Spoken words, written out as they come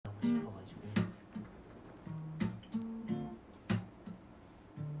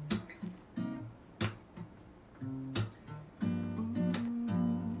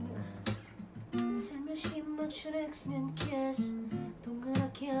want your next kiss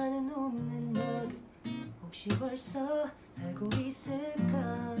동그랗게 하는 웃는 너를 혹시 벌써 알고 있을까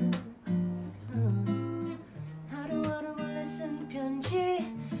하루하루 몰래 쓴 편지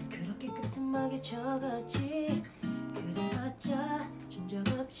그렇게 끄트막에 적었지 그래봤자 준 적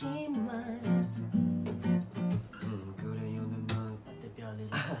없지만 그래요 눈만 내 별일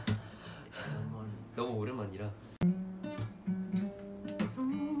없었어 너무 오랜만이라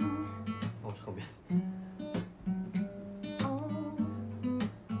잠깐만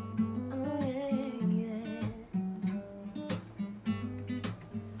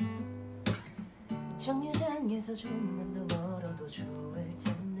정류장에서 좀만 더 멀어도 좋을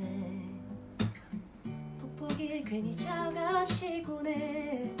텐데 폭포기에 괜히 작아지곤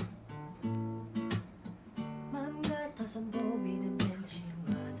해 맘 같아선 보이는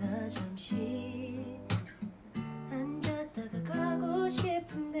벤치마다 잠시 앉았다가 가고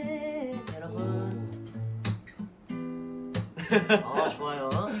싶은데 여러분 좋아요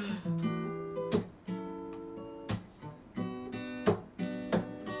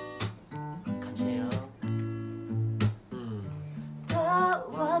같이해요 다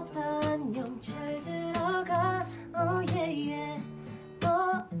왔다 안녕 잘 들어가 예예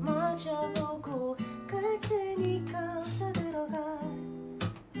뭐 마저 보고 갈 테니까 어서 들어가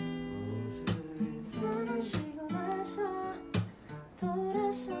사라지고 나서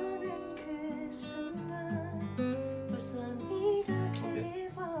돌아서는 그 순간 벌써 네가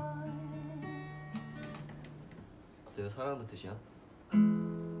그리워 제가 사랑하는 뜻이야?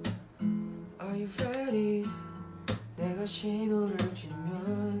 Are you ready? 내가 신호를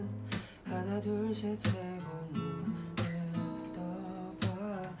주면 하나 둘 셋 세고 눈을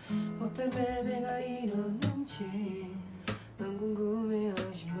떠봐 뭐 때문에 내가 이러는지 난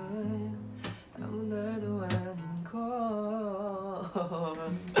궁금해하지만 아무 날도 아닌 걸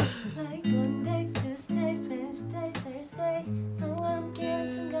Like Monday, Tuesday, Wednesday, Thursday 너와 함께한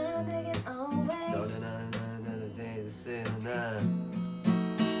순간 내겐 always 너는 나는 day the same 난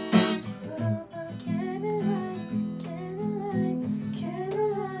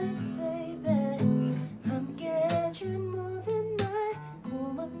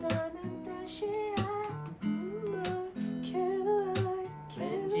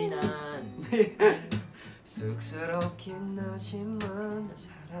쑥스럽긴 하지만 나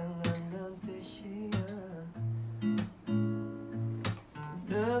사랑한다는 뜻이야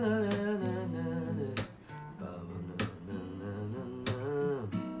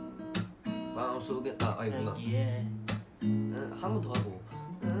마음속에 아니구나 한 번 더 하고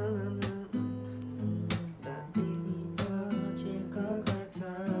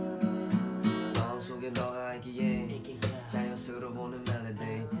마음속에 너가 알기에 자연스러워 보는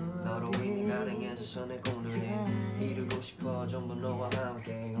멜로디 너로 인해 가능해져서 내 공들이 이루고 싶어 전부 너와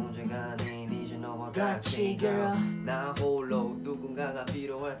함께 혼자가 아닌 이제 너와 같이 girl 나 홀로 누군가가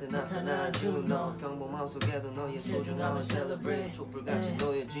필요할 때 나타나준 너 평범함 속에도 너의 소중함을 celebrate 촛불같이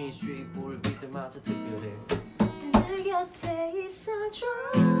너의 진실이 불빛 때마다 특별해 내 곁에 있어줘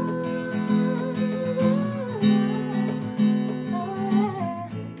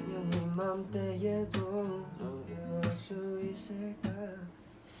연인 맘때에도 너를 알 수 있을까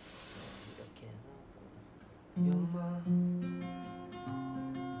이렇게 해서 영마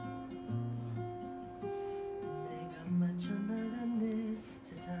내가 맞춰나간 내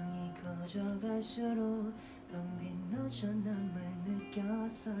세상이 커져갈수록 텅 빈 너전함을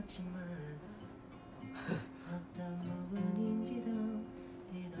느꼈었지만 어떤 부분인지도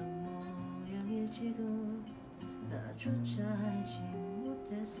이런 모양일지도 나조차 알지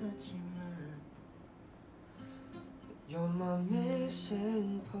못했었지만 You're my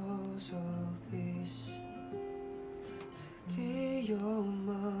missing puzzle piece 드디어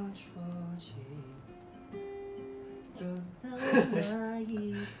맞춰진 또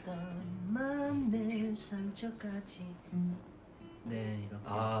남아있던 맘의 상처까지 네 이렇게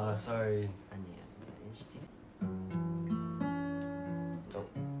sorry 아니에요 NCT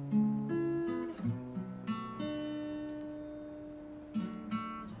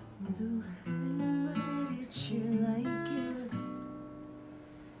모두 말을 잃지 like you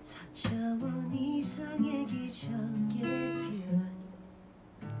 4차원 이상의 기적의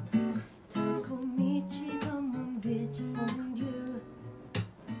뷰 달콤이지도 문빛의 퐁듀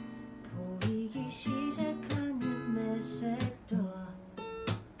보이기 시작하는 매색도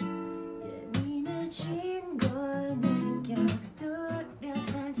예민해진 걸 느껴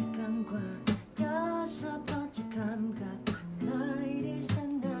뚜렷한 색감과 여섯 번째 감각 Tonight is the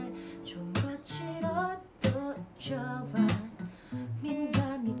night 좀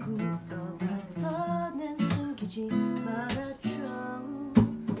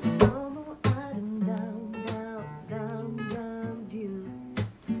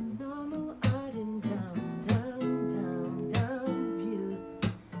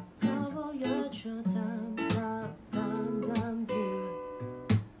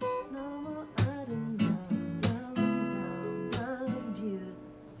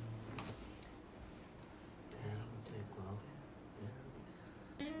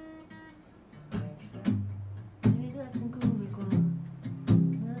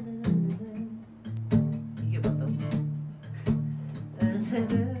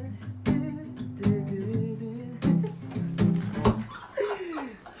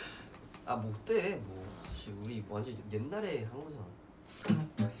이 완전 옛날에 한 거잖아.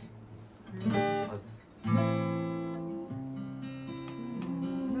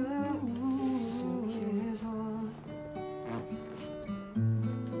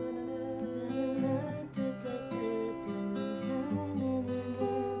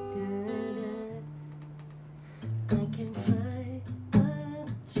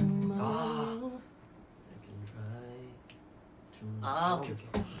 아 오케이 오케이.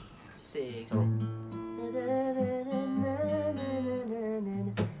 섹스.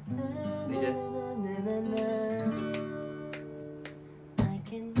 이제 I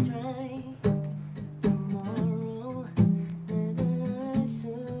can try tomorrow. 내가 할 수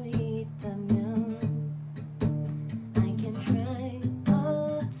있다면 I can try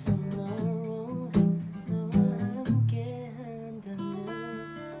tomorrow. 너와 함께 한다면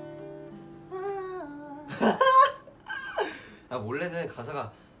아 원래는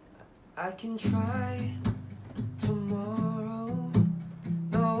가사가 I can try tomorrow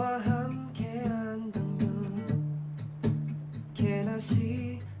너와 함께 한다면 Can I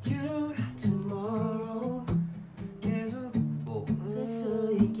see you tomorrow 계속 뭐 쓸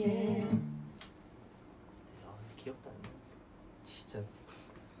수 있게. 야 귀엽다. 진짜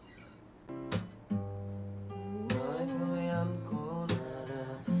널 보얌고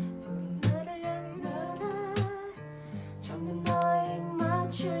나를 향해 날아 잡는 너에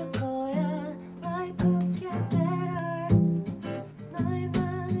맞출 거야. Like could get better. 너의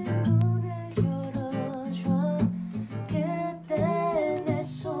맘의 문을 열어줘. 그때 내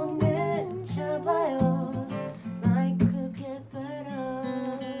손을 잡아요. Like could get better.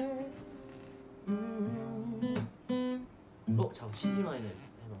 잠깐 CD 마이너 해봐.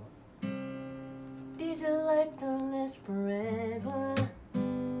 This life don't last forever.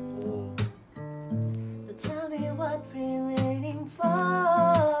 오 So tell me what we're waiting for.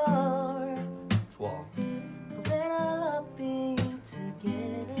 좋아. For better love being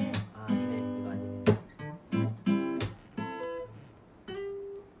together. 아 이거 아니네.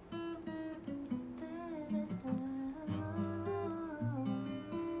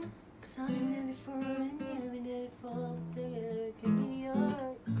 Cause I've been there before and you've been there before. Together it can be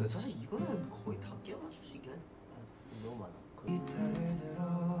yours. 그 사실 이거는 거의 다 끼워 맞출 수 있긴 해. 너무 많아. 기타를 들어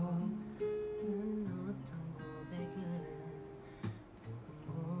는 어떤 고백은 묵은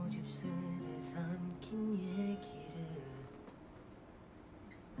고집스레 삼킨 얘기를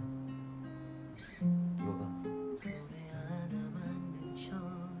이거다. 노래 하나 만든 척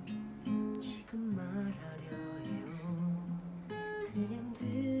지금 말하려 해요. 그냥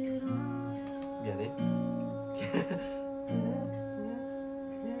들어요. 미안해.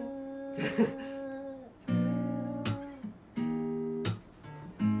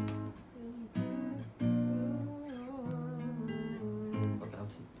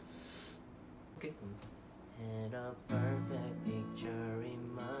 아무튼 오케이. Had a perfect picture in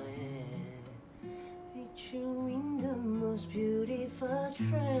my head. With you in the most beautiful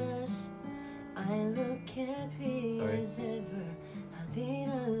dress, I look happy Sorry. as ever. How did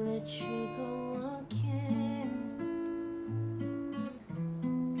I let you go again?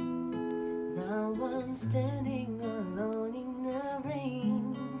 Now I'm standing alone in the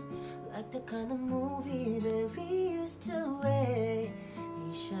rain, like the kind of movie that we used to wait.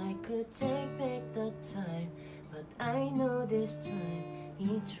 Wish I could take back the time, but I know this time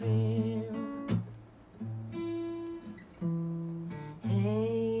it's real.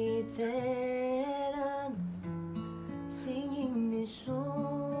 Hey that I'm singing this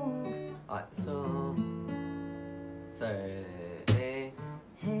song. 아, 쌀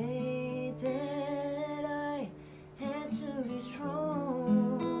Hey that I have to be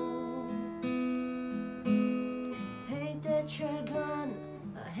strong. Hate that you're gone.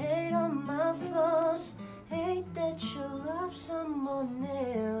 I hate all my flaws. Hate that you love someone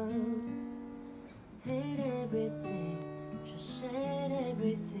else. Hate everything. Just hate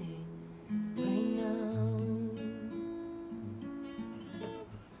everything right now.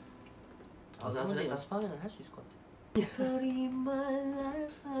 아 근데 연습하면 할 수 있을 것 같아. 별이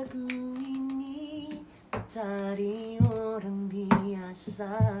말라가고 있니 달이 오른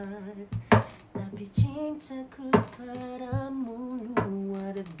비아살 나비 진짜 그 바람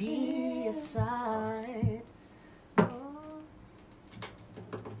물루와를 비아살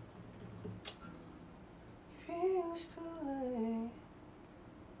Feels too late.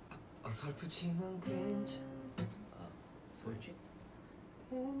 어설프지만 괜찮아. 뭐였지?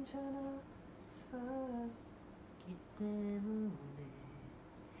 괜찮아 살았기 때문에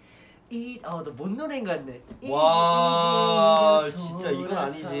나뭔 노래인 것 같네. 와, 이제 진짜 이건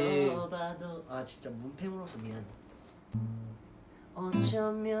아니지. 돌아서봐도 아 진짜 문패으로서 미안해.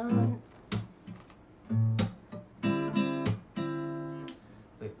 어쩌면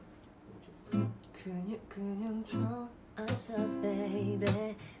그냥 좋았어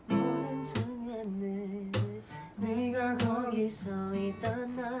baby 모든 순간을 네가 거기 서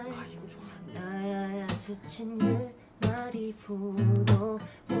있던 날 나야 스친 그 날 이후로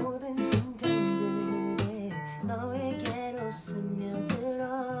모든 순간들에 너에게로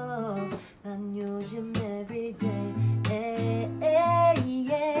스며들어 난 요즘 everyday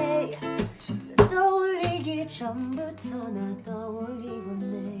떠올리기 전부터 널 떠올리고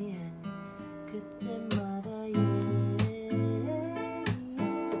내 그때마다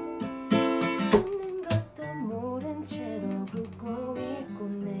웃는 것도 모른 채로 웃고 있고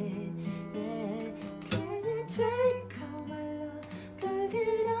내 Can you take all my love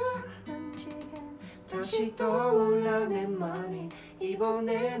그기라 난 지금 다시 떠올라 내 맘이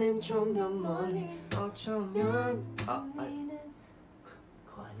이번에는 좀 더 멀리 어쩌면 우리는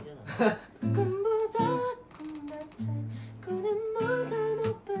그거 아니잖아. 꿈보다 꿈 같은 구름보다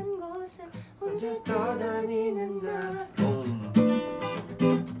높은 곳에 혼자 떠다니는 나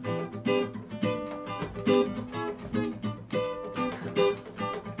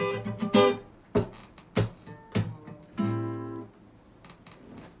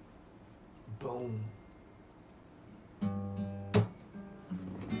Boom.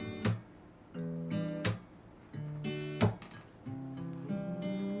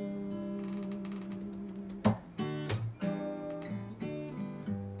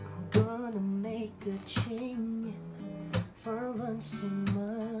 I'm gonna make a change for once in my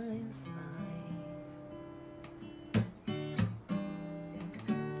life.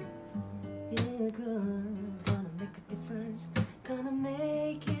 Yeah, good. Gonna make a difference. Gonna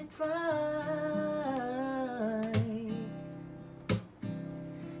make it right.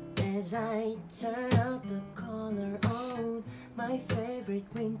 As I turn up the collar on my favorite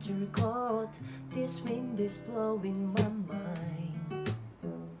winter coat, this wind is blowing my mind.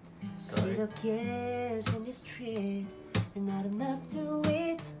 I see the kids in the street, they're not enough to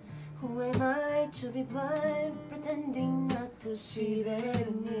eat. Who am I to be blind, pretending not to see their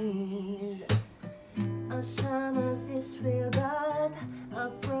needs? A summer's this real bad, a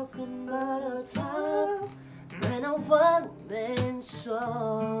broken bottle top, and a one-man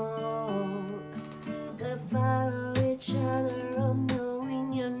show. They follow each other,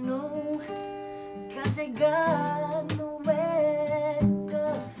 unknowing you know, 'cause they got nowhere to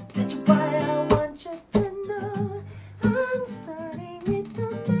go. That's why I want you to know I'm starting with the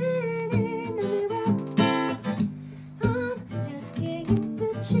man in the mirror. I'm asking him to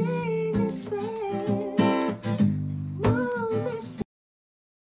change his ways. No message.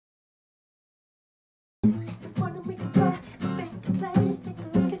 Wanna make it right, make a place, take a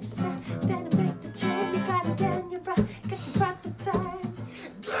look at yourself, then make the change. You gotta get it right, get it right the time.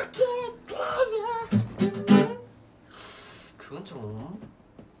 Get closer. 그건 좀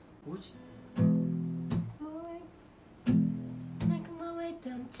뭐지? Making my way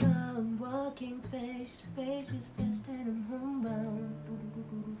downtown, walking face to face is best and I'm homebound.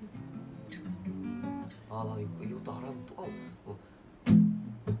 아 나 이것도 알았는데 또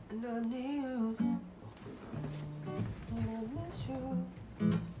난 you I miss you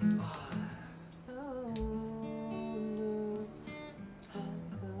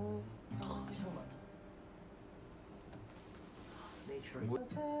네이처. 뭐?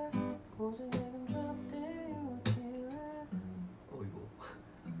 이거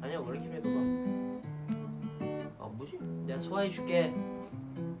아니야 원래 키로 해봐봐. 아 뭐지? 내가 소화해줄게.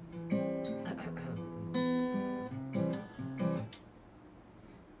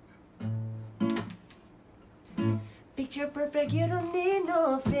 Picture perfect, you don't need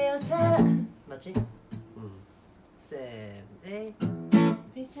no filter. 맞지? 응. 쌤, 에이.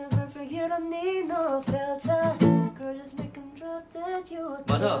 Picture perfect, you don't need no filter. Girl, just make 'em drop that you a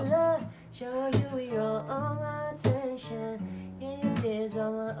맞아. killer. Show you your all my attention. Yeah, you did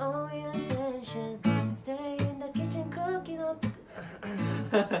all my only attention. Stay in the kitchen cooking up.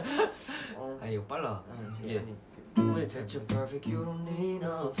 아 이거 빨라. 예. 왜 Picture perfect, you don't need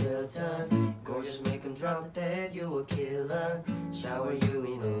no filter. Gorgeous, make 'em drop dead, you a killer. Shower you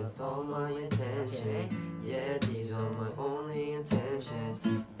with all my attention. Yeah, these are my only intentions.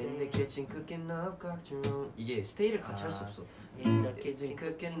 In the kitchen cooking up, got your own. 이게 스테이를 같이 할 수 없어. In the kitchen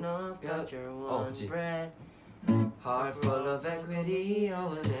cooking up, got your 어, one 그치. bread. Heart full of equity,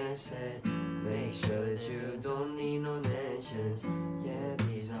 oh and I said, make sure that you don't need no mentions. Yeah,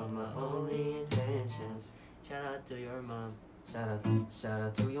 these are my only intentions. Shout out to your mom. Shout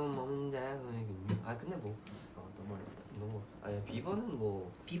out to your mom and dad. 아 근데 뭐 너무 어렵다. 너무 아니 비버는 뭐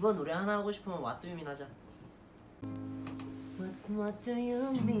비번 노래 하나 하고 싶으면 왓두유민 하자. What do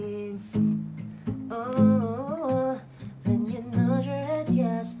you mean? Oh, when you nod your head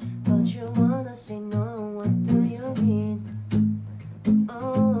yes, but you wanna wanna say no, what do you mean?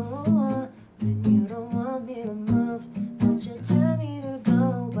 Oh, when you don't want me to move, won't you tell me to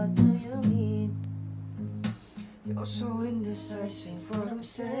go, what do you mean? You're so indecisive, what I'm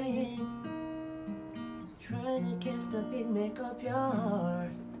saying. Trying to catch the beat, make up your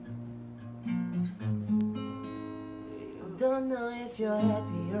heart. Don't know if you're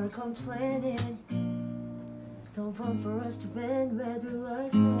happy or complaining. Don't want for us to win, where do I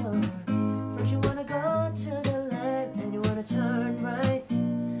start? First you wanna go to the left, and you wanna turn right.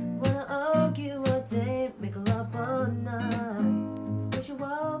 Wanna argue all day, make love all night. But you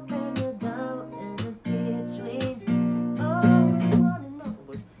open the door in the between. Oh, I wanna know,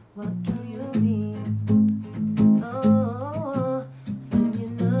 what do you mean? Oh, when you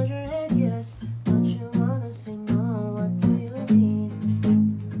nod your head yes, don't you wanna say no, what do you mean?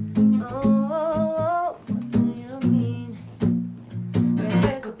 Oh, what do you mean?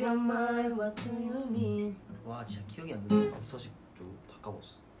 Make up your mind, what do you mean? 와 진짜 기억이 안 나네. 사실 좀 다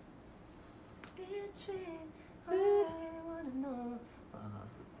까먹었어. Between, I really wanna know. 아,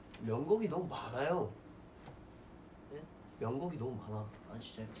 명곡이 너무 많아요. 네? 명곡이 너무 많아. 아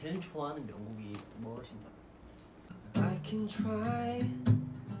진짜 제일 좋아하는 명곡이 무엇인가? I can try.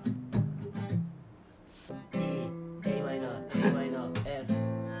 A 마이너 F.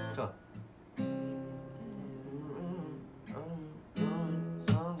 자.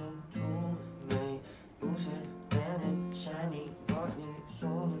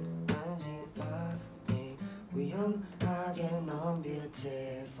 위험하게 넌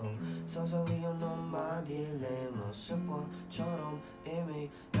beautiful 서서 위험한 마 딜레마 습관처럼 이미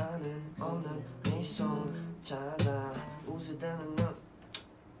나는 없는 미소 찾아 웃을 때는 넌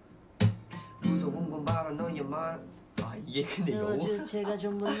무서운 건 바로 너의 말 아 이게 근데 영어? 주체가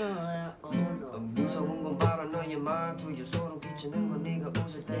전부 너야 무서운 건 바로 너의 말투에 소름 끼치는 건 네가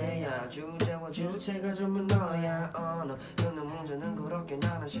웃을 때야 주제와 주체가 전부 너야 너 근데 문제는 그렇게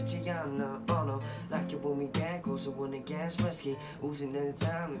나는 쉽지 않아 너 Like you want me get closer when it gets risky 웃을 내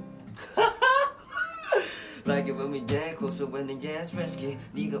time Like you want me get closer when it gets risky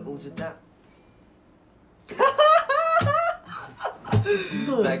네가 웃을 때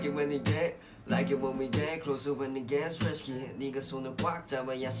Like it when it get Like it when we get closer when it gets risky 네가 손을 꽉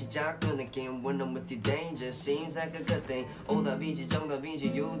잡아야 시작된 느낌 When I'm with you danger seems like a good thing 오답이지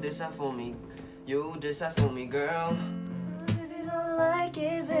정답이지 You decide for me You decide for me girl Baby don't like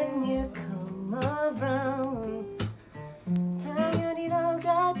it when you come around 당연히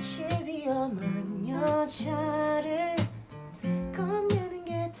너같이 위험한 여자를 겁내는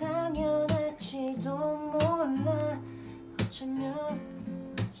게 당연할지도 몰라 어쩌면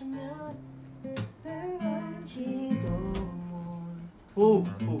내가지도 오!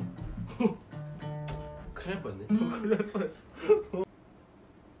 큰일 날 뻔했네. 큰일 날 뻔했어.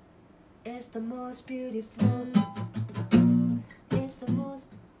 It's the most beautiful It's the most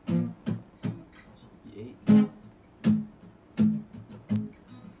예.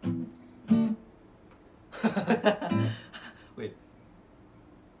 왜?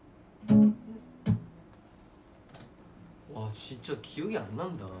 와 진짜 기억이 안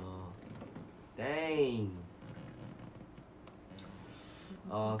난다. 땡.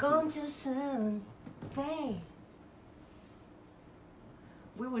 Gone too soon Wait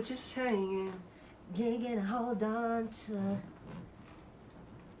We were just hanging. You gotta hold on to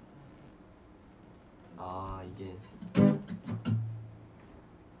아 이게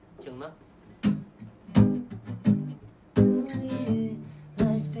기억나?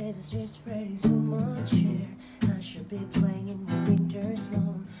 Life's been the streets spreading so much here I should be playing in the winter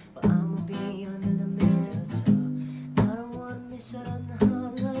snow But I'ma be under the mistletoe I don't wanna miss out on the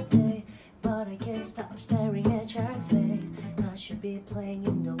holiday But I can't stop staring at your face I should be playing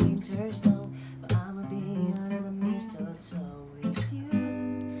in the winter snow But I'ma be under the mistletoe with you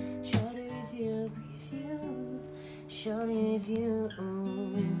Shawty with you, shawty with you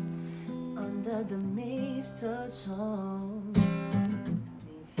Under the mistletoe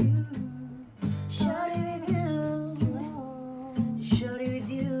with you Shawty with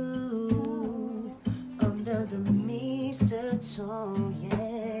you Under the mistletoe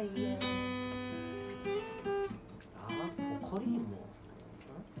yeah, yeah. 아 보컬이 뭐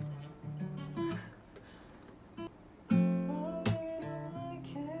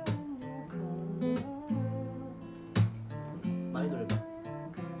많이 노래봐.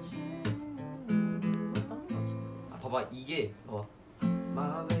 아 봐봐 이게 봐봐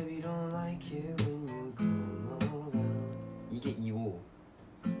My baby don't like you when you come around 이게 2호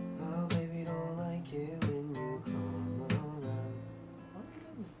My baby don't like you when you come around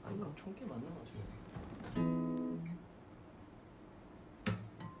아닌가? 총기 맞는 거 같아.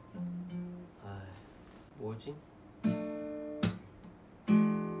 아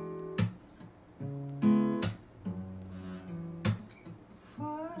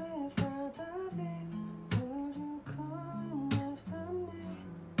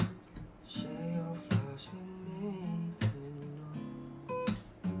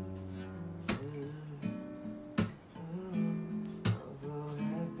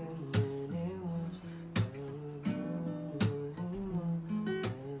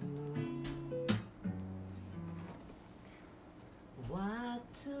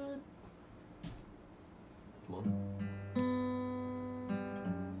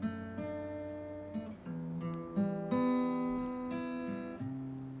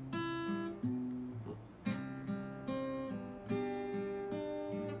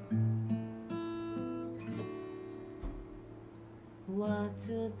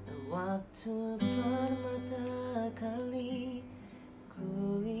Waktu pertama kali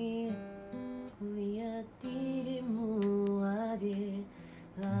kulihat dirimu hadir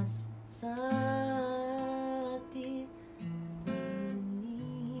saat ini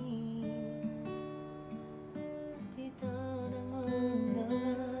di tanah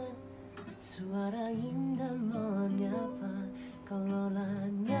mendengar suara indah menyapa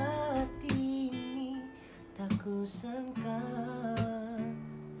kelolanya hati ini tak kusangka.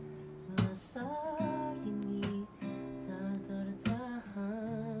 Rasa ini tak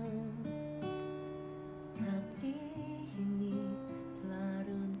tertahan, hati ini telah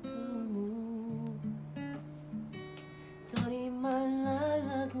untukmu. Terimalah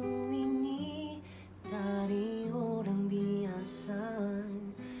lagu ini dari orang biasa,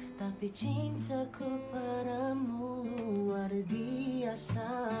 tapi cintaku padamu luar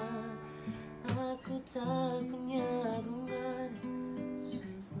biasa. Aku tak punya bunga.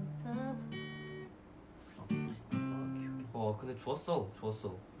 근데 좋았어.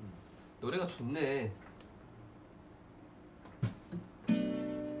 노래가 좋네.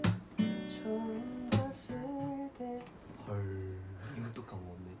 처음 봤을 때 헐, 이것도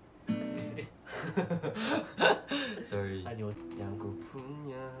까먹었네. Sorry. 아니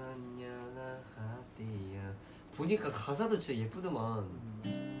양고풍냐 한야나 하디야. 보니까 가사도 진짜 예쁘더만.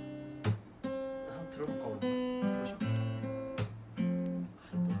 한번 들어볼까 보다. 듣고 싶어.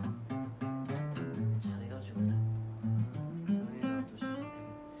 잘해가지고 형이랑 또 신경 되게.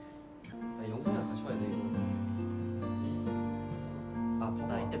 나 영상이랑 같이 봐야 돼 이거. 아 봐봐.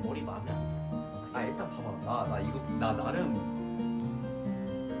 나 이때 머리 마음에 안 들어. 아 일단 봐봐. 나 이거 나 나름.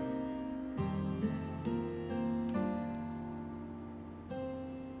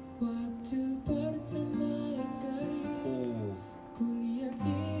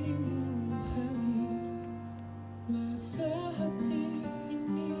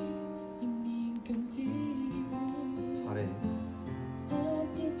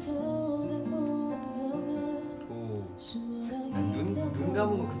 눈 감은 거 괜찮았어. 눈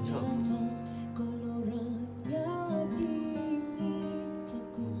감은 거 괜찮았어.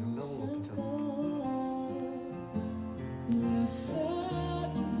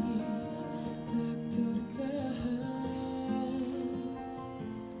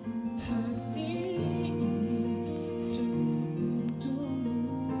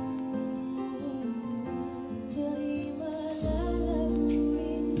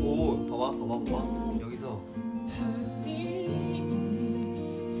 오, 봐봐. 여기서.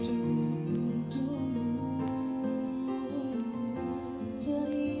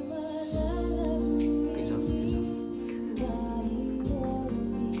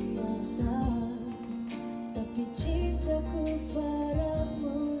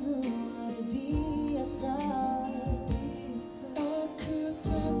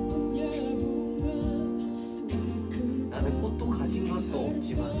 나는 꽃도 가진 것도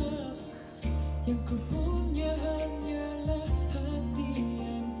없지만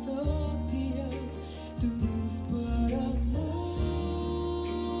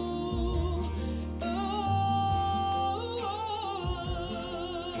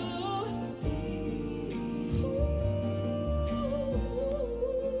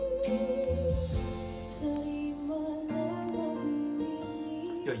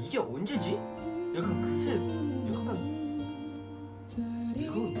야 이게 언제지? 약간 그새 약간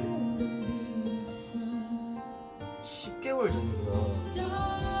이거인데 10개월 전이구나.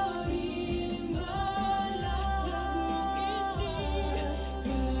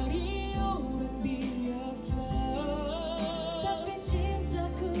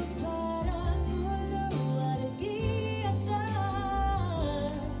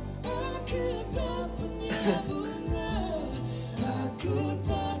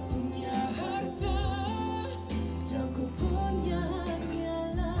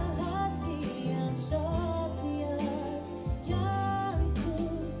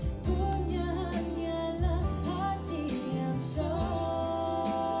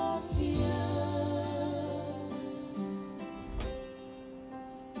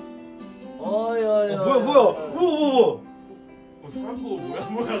 뭐야? 오. 사람 보고 뭐야?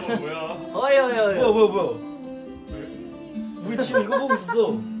 뭐야? 우리 지금 이거 보고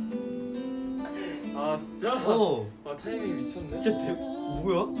있었어. 아 진짜? 어. 아 타이밍 미쳤네. 진짜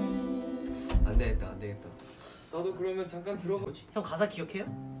뭐야? 안 되겠다. 나도 그러면 잠깐 들어가. 형 가사 기억해요?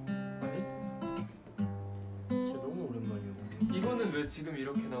 아니? 이거는 왜 지금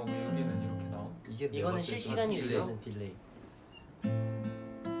이렇게 나오고 여기는 이렇게 나와? 이게 이거는 내가 실시간이 딜레이? 이거는 딜레이.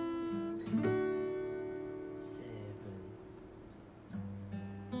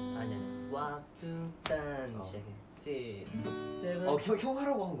 아니야. 왁두딴 시작해. 세븐. 형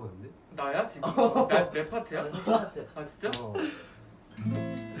하라고 한 거였는데? 나야 지금? 내 파트야? 파트. 아 진짜?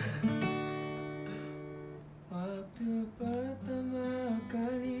 Waktu pertama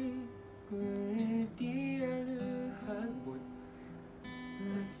kali ku dia lihat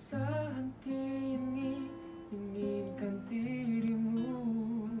rasa hati ini inginkan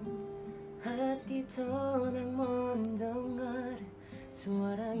dirimu. Hati tenang mendengar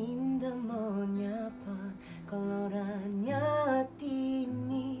suara indah menyapa. Kelorannya hati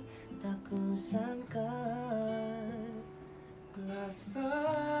ini tak kusangka.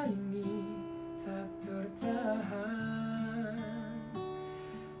 Rasa ini tak tertahan.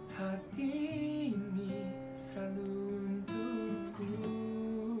 Hati ini selalu untukku.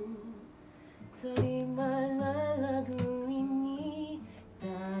 Terimalah lagu ini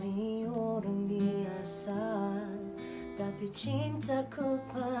dari orang biasa, tapi cintaku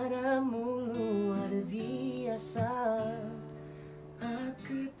padamu luar biasa.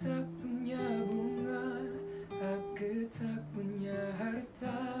 Aku tak punya bunga, aku tak punya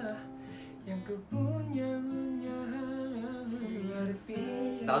harta, yang ku punya hanya luar biasa.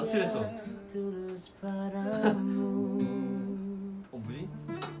 나도 틀렸어. Tulus padamu. 뭐지?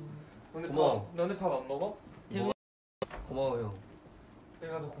 오늘 고마워. 너네 밥 안 먹어? 고마워 형.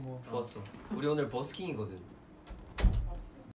 내가 더 고마워. 좋았어. 우리 오늘 버스킹이거든.